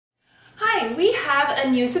Hi, we have a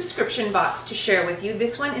new subscription box to share with you.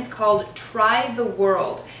 This one is called Try the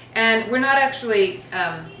World. And we're not actually,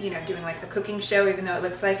 doing like a cooking show, even though it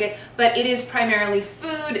looks like it, but it is primarily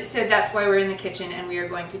food, so that's why we're in the kitchen and we are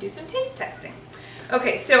going to do some taste testing.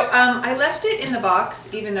 Okay, so I left it in the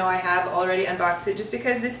box, even though I have already unboxed it, just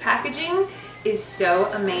because this packaging is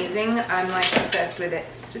so amazing. I'm like obsessed with it.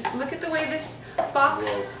 Just look at the way this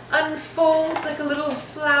box unfolds like a little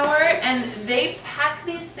flower, and they pack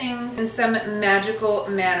these things in some magical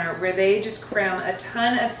manner where they just cram a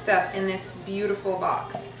ton of stuff in this beautiful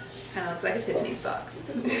box. Kind of looks like a Tiffany's box.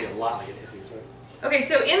 It looks a lot like a Tiffany's, right? Okay,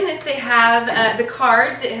 so in this they have the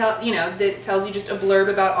card that that tells you just a blurb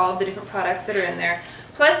about all of the different products that are in there.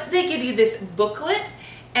 Plus they give you this booklet,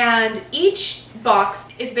 and each box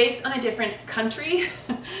is based on a different country.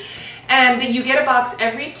 And you get a box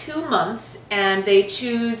every 2 months, and they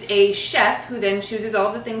choose a chef who then chooses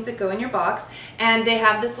all the things that go in your box, and they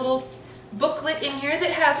have this little booklet in here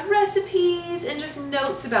that has recipes and just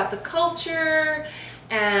notes about the culture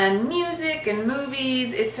and music and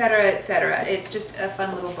movies, etc., etc. It's just a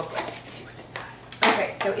fun little booklet. Let's see what's inside.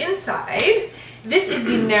 Okay, so inside, this is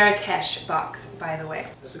the Marrakech box, by the way.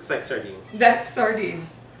 This looks like sardines. That's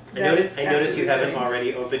sardines. I noticed you haven't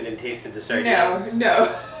already opened and tasted the sardines.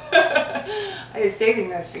 No. I was saving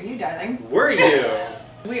those for you, darling. Were you?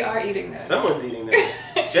 We are eating those. Someone's eating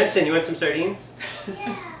those. Jensen, you want some sardines?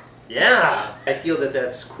 Yeah. Yeah. I feel that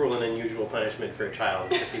that's cruel and unusual punishment for a child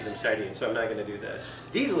to feed them sardines, so I'm not going to do that.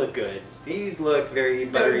 These look good. These look very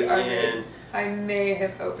buttery and... I may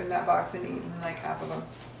have opened that box and eaten like half of them.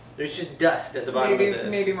 There's just dust at the bottom of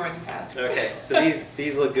this. Maybe more than half. Okay, so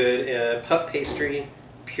these look good. Puff pastry,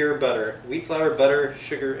 pure butter, wheat flour, butter,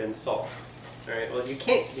 sugar, and salt. All right. Well, you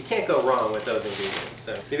can't go wrong with those ingredients.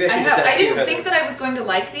 So maybe I should just ask you. I didn't think that I was going to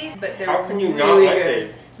like these, but they're How can you really not like good.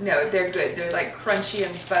 them? No, they're good. They're like crunchy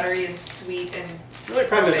and buttery and sweet and. The only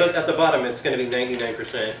problem is at the bottom it's going to be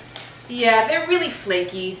 99%. Yeah, they're really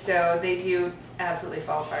flaky, so they do absolutely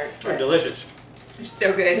fall apart. They're delicious. They're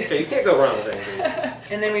so good. Okay, you can't go wrong with anything.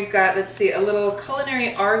 And then we've got, let's see, a little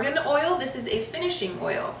culinary argan oil. This is a finishing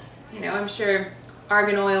oil. You know, I'm sure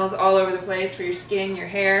argan oil is all over the place for your skin, your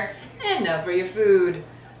hair, and now for your food.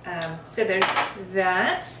 So there's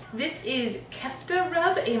that. This is kefta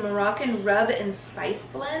rub, a Moroccan rub and spice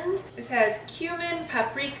blend. This has cumin,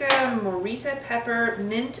 paprika, morita pepper,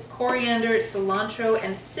 mint, coriander, cilantro,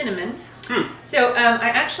 and cinnamon. So I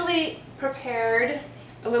actually prepared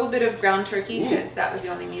a little bit of ground turkey because that was the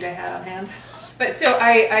only meat I had on hand. But so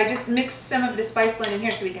I just mixed some of the spice blend in here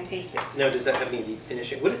so we can taste it. Now, does that have any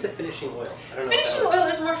finishing? What is a finishing oil? I don't know. Finishing oil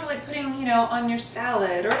is more for like putting, on your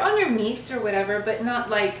salad or on your meats or whatever, but not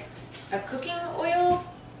like a cooking oil.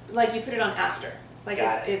 Like you put it on after. Like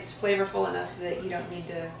it's flavorful enough that you don't need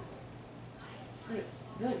to. Oh, it's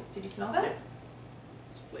really. Did you smell that? Yeah.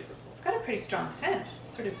 It's flavorful. It's got a pretty strong scent.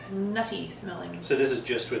 It's sort of nutty smelling. So this is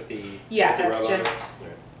just with the that's rub just. on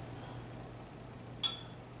it?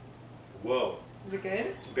 Whoa. Is it good?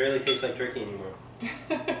 It barely tastes like turkey anymore.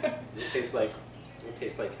 It tastes like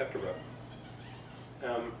kefta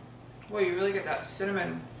rub. Well, you really get that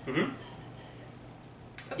cinnamon. Yeah,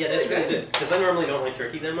 that's really good. Because I normally don't like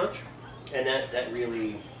turkey that much, and that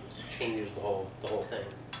really changes the whole thing.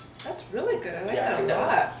 That's really good. I like Yeah, that a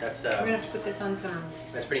lot. That's We're gonna have to put this on some.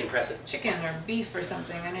 That's pretty impressive. Chicken or beef or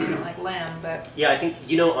something. I know you don't like lamb, but. Yeah, I think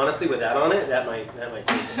honestly, with that on it, that might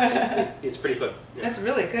it's pretty good. Yeah. That's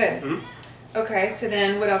really good. Okay, so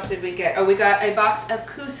then what else did we get? Oh, we got a box of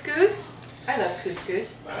couscous. I love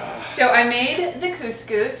couscous. So I made the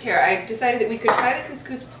couscous. Here, I decided that we could try the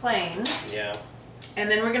couscous plain. Yeah.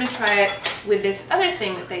 And then we're going to try it with this other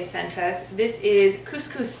thing that they sent us. This is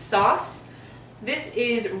couscous sauce. This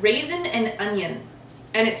is raisin and onion.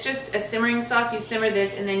 And it's just a simmering sauce. You simmer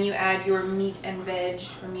this and then you add your meat and veg,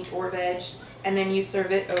 or meat or veg, and then you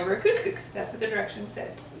serve it over couscous. That's what the directions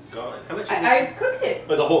said. It's gone. How much? I cooked it.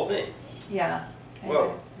 Oh, the whole thing. Yeah.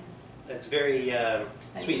 Whoa. That's very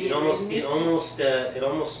sweet. It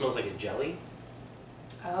almost smells like a jelly.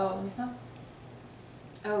 Oh, let me smell.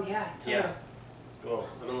 Oh yeah, totally. Yeah. Well,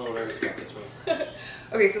 I'm a little nervous about this one.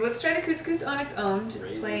 Okay, so let's try the couscous on its own, just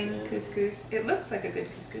Raisins plain in. couscous. It looks like a good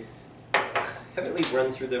couscous. Haven't we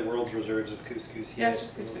run through the world's reserves of couscous yet? Yeah, it's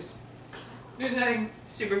just couscous. There's nothing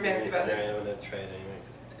super fancy about this. I'm going to try it anyway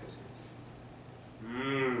because it's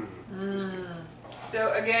couscous.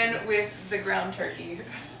 So again, with the ground turkey.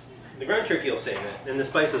 The ground turkey will save it, and the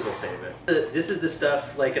spices will save it. This is the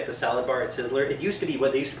stuff like at the salad bar at Sizzler. It used to be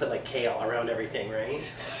what they used to put like kale around everything, right?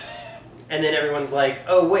 And then everyone's like,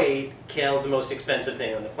 oh wait, kale's the most expensive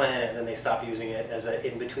thing on the planet, and then they stop using it as an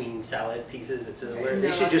in-between salad pieces at Sizzler.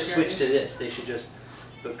 They should just switch to this. They should just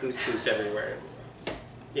but couscous everywhere.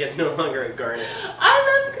 Yeah, it's no longer a garnish.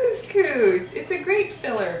 I love couscous. It's a great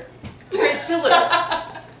filler. It's a great filler.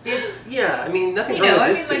 It's, yeah, I mean, nothing wrong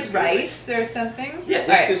with this like couscous. rice or something. Yeah,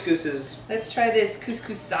 this couscous is... Let's try this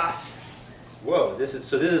couscous sauce. Whoa, this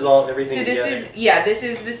is all everything together. This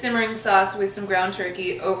is the simmering sauce with some ground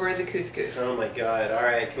turkey over the couscous. Oh my god,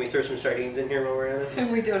 alright, can we throw some sardines in here while we're at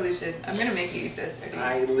it? We totally should. I'm gonna make you eat this. Sardines.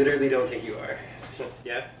 I literally don't think you are.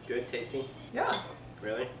 Yeah, good, tasty? Yeah.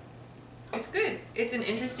 Really? It's good. It's an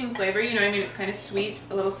interesting flavor, you know what I mean? It's kind of sweet,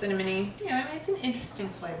 a little cinnamony. You know, I mean, it's an interesting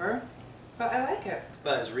flavor. But I like it.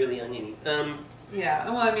 But it's really oniony. Yeah,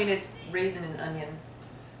 well, I mean, it's raisin and onion.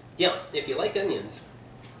 Yeah, if you like onions,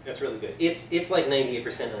 that's really good. It's like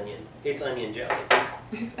 98% onion. It's onion jelly.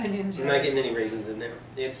 It's onion jelly. I'm not getting any raisins in there.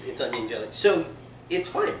 It's onion jelly. So, it's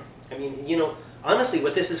fine. I mean, you know, honestly,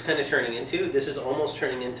 what this is kind of turning into, this is almost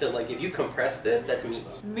turning into, like, if you compress this, that's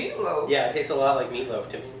meatloaf. Meatloaf? Yeah, it tastes a lot like meatloaf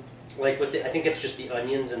to me. Like, with I think it's just the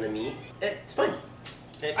onions and the meat. It's fine.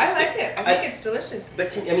 I like it. I think it's delicious.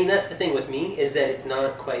 But I mean, that's the thing with me, is that it's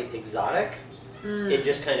not quite exotic. It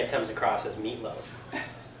just kind of comes across as meatloaf.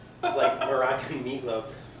 Like Moroccan meatloaf.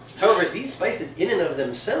 However, these spices in and of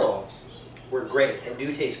themselves were great and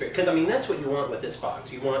do taste great. Because, I mean, that's what you want with this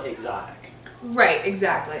box. You want exotic. Right,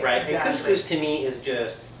 exactly. Right, exactly. and couscous to me is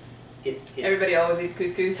just, it's everybody always eats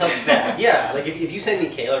couscous. health bad. Yeah, like if you send me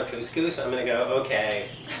kale or couscous, I'm going to go, okay,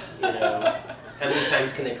 you know. How many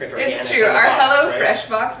times can they print organic? It's true. Our Hello right? Fresh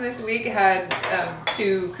box this week had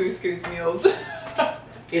 2 couscous meals.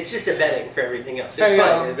 It's just a bedding for everything else. It's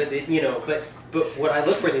fine, but you know, but what I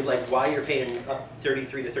look for is like why you're paying up $33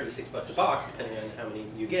 to $36 a box, depending on how many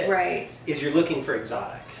you get. Right. Is you're looking for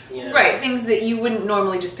exotic. You know? Right. Things that you wouldn't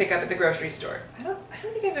normally just pick up at the grocery store. I don't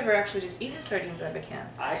think I've ever actually just eaten sardines out of a can.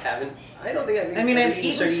 I haven't. I don't think I've. I've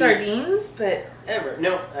eaten sardines, but ever.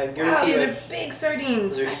 No, I guarantee wow, you. these are big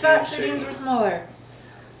sardines. I thought sardines were smaller.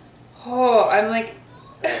 Oh, I'm like,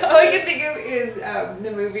 all I can think of is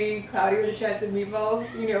the movie Cloudy with a Chance of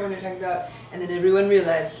Meatballs. You know when they're talking about, and then everyone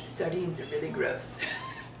realized sardines are really gross.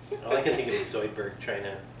 All I can think of is Zoidberg trying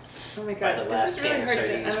to. Oh my god, this is really hard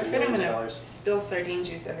to. I'm afraid I'm gonna spill sardine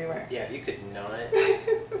juice everywhere. Yeah, you could not.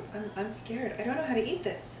 I'm scared. I don't know how to eat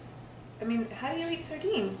this. I mean, how do you eat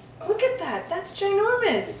sardines? Look at that. That's ginormous.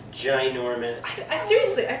 It's ginormous. I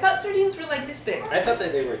seriously, I thought sardines were like this big. I thought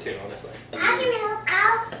that they were too, honestly. I can help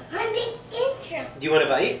out. I'm big intro. Do you want a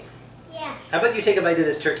bite? Yeah. How about you take a bite of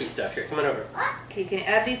this turkey stuff? Here, come on over. Okay, you can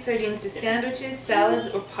add these sardines to sandwiches, salads,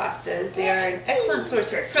 or pastas. They are an excellent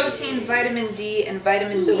source of protein, vitamin D, and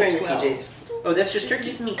vitamin Still wearing your B12. PJs. Oh, that's just turkey.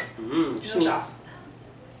 It's just meat. Just No meat. sauce.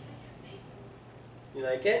 You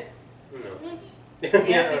like it? No. Yeah,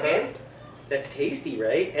 it's okay. That's tasty,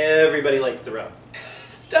 right? Everybody likes the rub.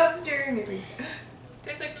 Stop staring at me.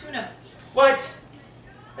 Tastes like tuna. What?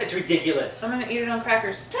 That's ridiculous. I'm gonna eat it on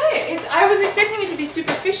crackers. Try it. I was expecting it to be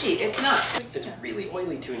super fishy. It's not. It's really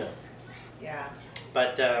oily tuna. Yeah.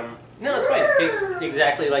 But, no, it's fine. It tastes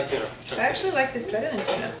exactly like tuna. I actually like this better than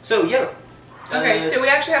tuna. So, yeah. Okay, so we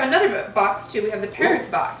actually have another box too. We have the Paris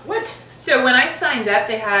box. What? So when I signed up,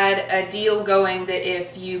 they had a deal going that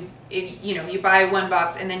if you buy one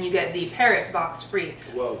box and then you get the Paris box free.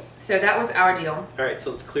 Whoa. So that was our deal. All right,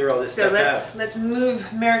 so let's clear all this stuff out. So let's move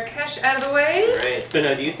Marrakech out of the way. All right. So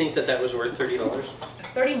now, do you think that was worth $30?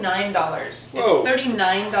 $39. It's Whoa.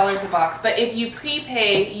 $39 a box, but if you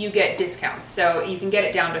prepay, you get discounts. So you can get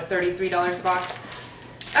it down to $33 a box.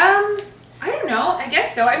 I don't know. I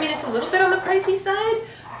guess so. I mean, it's a little bit on the pricey side,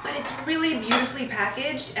 but it's really beautifully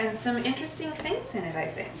packaged and some interesting things in it, I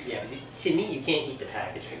think. Yeah, to me, you can't eat the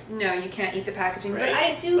packaging. No, you can't eat the packaging, Right? but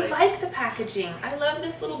I do Like- like the packaging. I love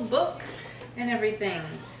this little book and everything,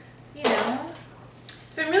 you know.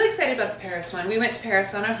 So I'm really excited about the Paris one. We went to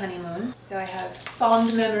Paris on our honeymoon, so I have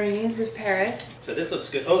fond memories of Paris. So this looks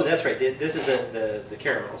good. Oh, that's right. This is the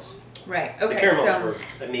caramels. Right, okay, The caramels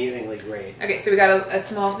so... were amazingly great. Okay, so we got a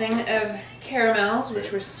small thing of caramels,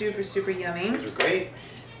 which were super, super yummy. Those were great.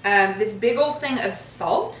 This big old thing of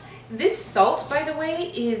salt. This salt, by the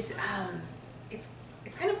way, is it's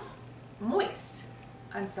kind of moist.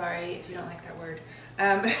 I'm sorry if you don't like that word.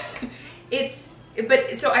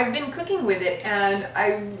 So I've been cooking with it, and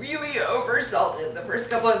I really over-salted the first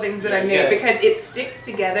couple of things that I made because it sticks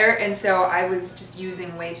together, and so I was just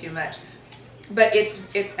using way too much. But it's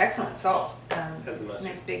excellent salt. It's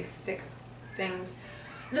nice big thick things.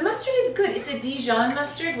 The mustard is good. It's a Dijon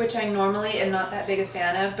mustard, which I normally am not that big a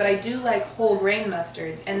fan of, but I do like whole grain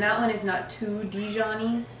mustards, and that one is not too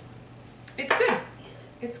Dijon-y. It's good.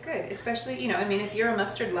 It's good, especially, I mean, if you're a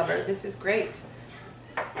mustard lover, this is great.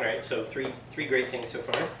 All right, so three great things so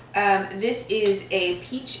far. This is a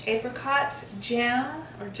peach apricot jam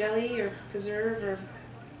or jelly or preserve or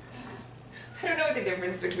I don't know what the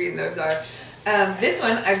difference between those are. This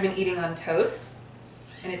one I've been eating on toast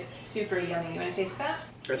and it's super yummy. You want to taste that?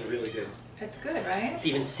 That's really good. It's good, right? It's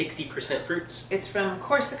even 60% fruits. It's from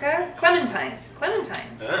Corsica. Clementines.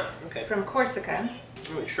 Ah, okay. From Corsica.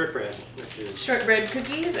 Oh, shortbread, which is Shortbread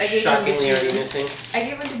cookies. shockingly already missing. I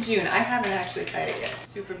gave one to June. I haven't actually tried it yet.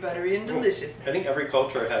 Super buttery and delicious. I think every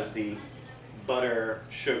culture has the butter,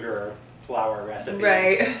 sugar, flour recipe.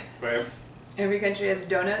 Right. Right. Every country has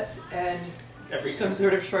donuts and Every some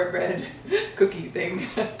sort of shortbread cookie thing.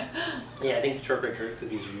 Yeah, I think shortbread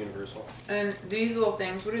cookies are universal. And these little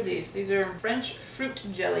things, what are these? These are French fruit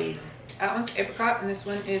jellies. That one's apricot and this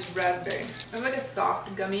one is raspberry. It's like a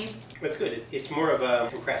soft gummy. That's good. It's more of a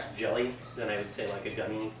compressed jelly than I would say like a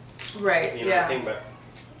gummy, Right, yeah. thing. But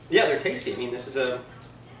yeah, they're tasty. I mean, this is a.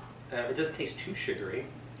 It doesn't taste too sugary.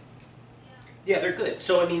 Yeah, they're good.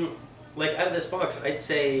 So I mean, like out of this box, I'd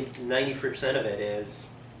say 90% of it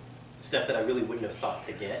is stuff that I really wouldn't have thought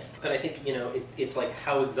to get. But I think, you know, it's like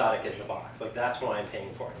how exotic is the box? Like that's why I'm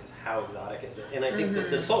paying for it, is how exotic is it? And I think that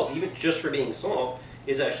the salt, even just for being salt,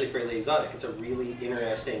 is actually fairly exotic. It's a really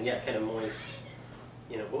interesting, yeah, kind of moist.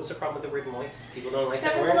 You know, what was the problem with the word moist? People don't like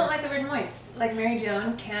that Some word? people don't like the word moist. Like Mary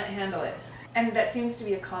Joan can't handle it. And that seems to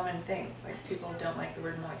be a common thing. Like people don't like the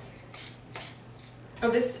word moist. Oh,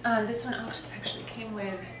 this one actually came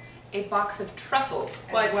with a box of truffles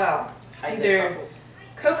as well. Hide These the are truffles.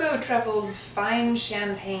 Cocoa Truffles Fine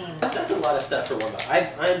Champagne. That's a lot of stuff for one box.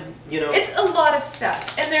 I'm, you know. It's a lot of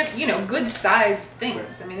stuff, and they're, you know, good-sized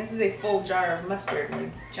things. I mean, this is a full jar of mustard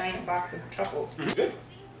and a giant box of truffles. Good.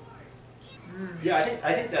 Yeah,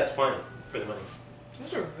 I think that's fine for the money.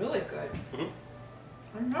 Those are really good.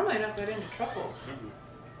 I'm normally not that into truffles.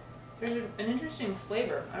 There's an interesting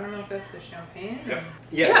flavor. I don't know if that's the champagne. Or...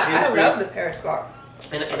 Yeah, I love the Paris box.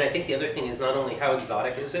 And I think the other thing is not only how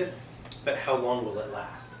exotic is it, but how long will it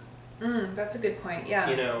last? That's a good point, yeah.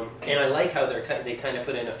 You know, and I like how they kind of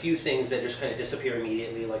put in a few things that just kind of disappear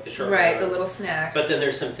immediately, like the shortbread. Right, the little snacks. But then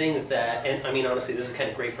there's some things that, and I mean, honestly, this is kind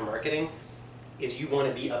of great for marketing, is you want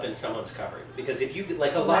to be up in someone's cupboard. Because if you,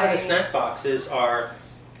 like a lot of the snack boxes are,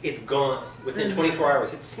 it's gone. Within 24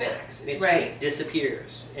 hours, it's snacks. And it just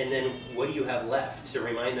disappears. And then what do you have left to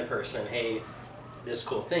remind the person, hey, this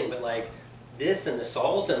cool thing? But like, this and the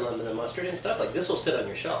salt and the mustard and stuff, like this will sit on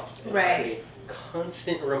your shelf. Right. A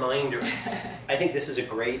constant reminder. I think this is a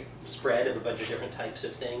great spread of a bunch of different types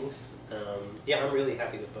of things. Yeah, I'm really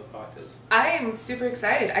happy with both boxes. I am super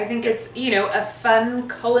excited. I think it's, you know, a fun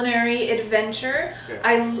culinary adventure.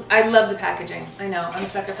 Yeah. I love the packaging. I know, I'm a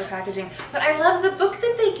sucker for packaging. But I love the book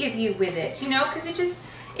that they give you with it, you know, because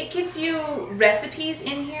it gives you recipes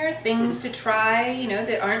in here, things to try, you know,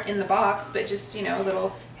 that aren't in the box, but just, you know, a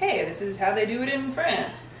little, hey, this is how they do it in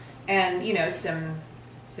France. And, you know, some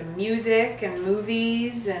music and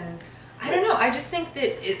movies and I don't know, I just think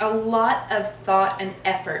that a lot of thought and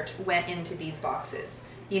effort went into these boxes.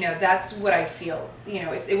 You know, that's what I feel. You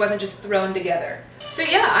know, it wasn't just thrown together. So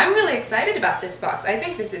yeah, I'm really excited about this box. I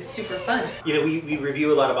think this is super fun. You know, we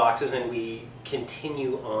review a lot of boxes and we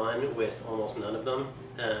continue on with almost none of them.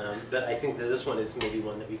 But I think that this one is maybe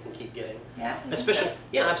one that we can keep getting. Yeah. Especially,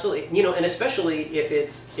 yeah, absolutely. You know, and especially if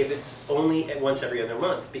it's only at once every other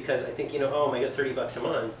month, because I think, you know, oh my God, $30 a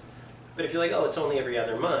month. But if you're like, oh, it's only every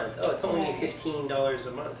other month. Oh, it's only $15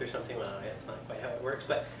 a month or something. Well, yeah, it's not quite how it works,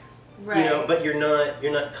 but you know, but you're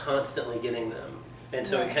not constantly getting them. And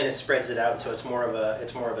so it kind of spreads it out, so it's more of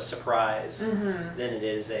a surprise than it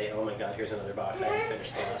is a, oh my God, here's another box, I haven't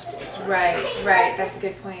finished the last box. Right, that's a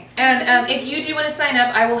good point. And if you do want to sign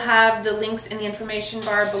up, I will have the links in the information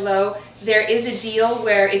bar below. There is a deal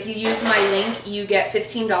where if you use my link, you get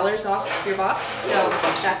 $15 off your box, so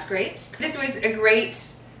that's great. This was a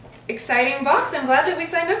great, exciting box. I'm glad that we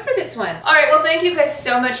signed up for this one. Alright, well thank you guys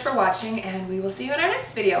so much for watching, and we will see you in our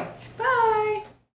next video. Bye!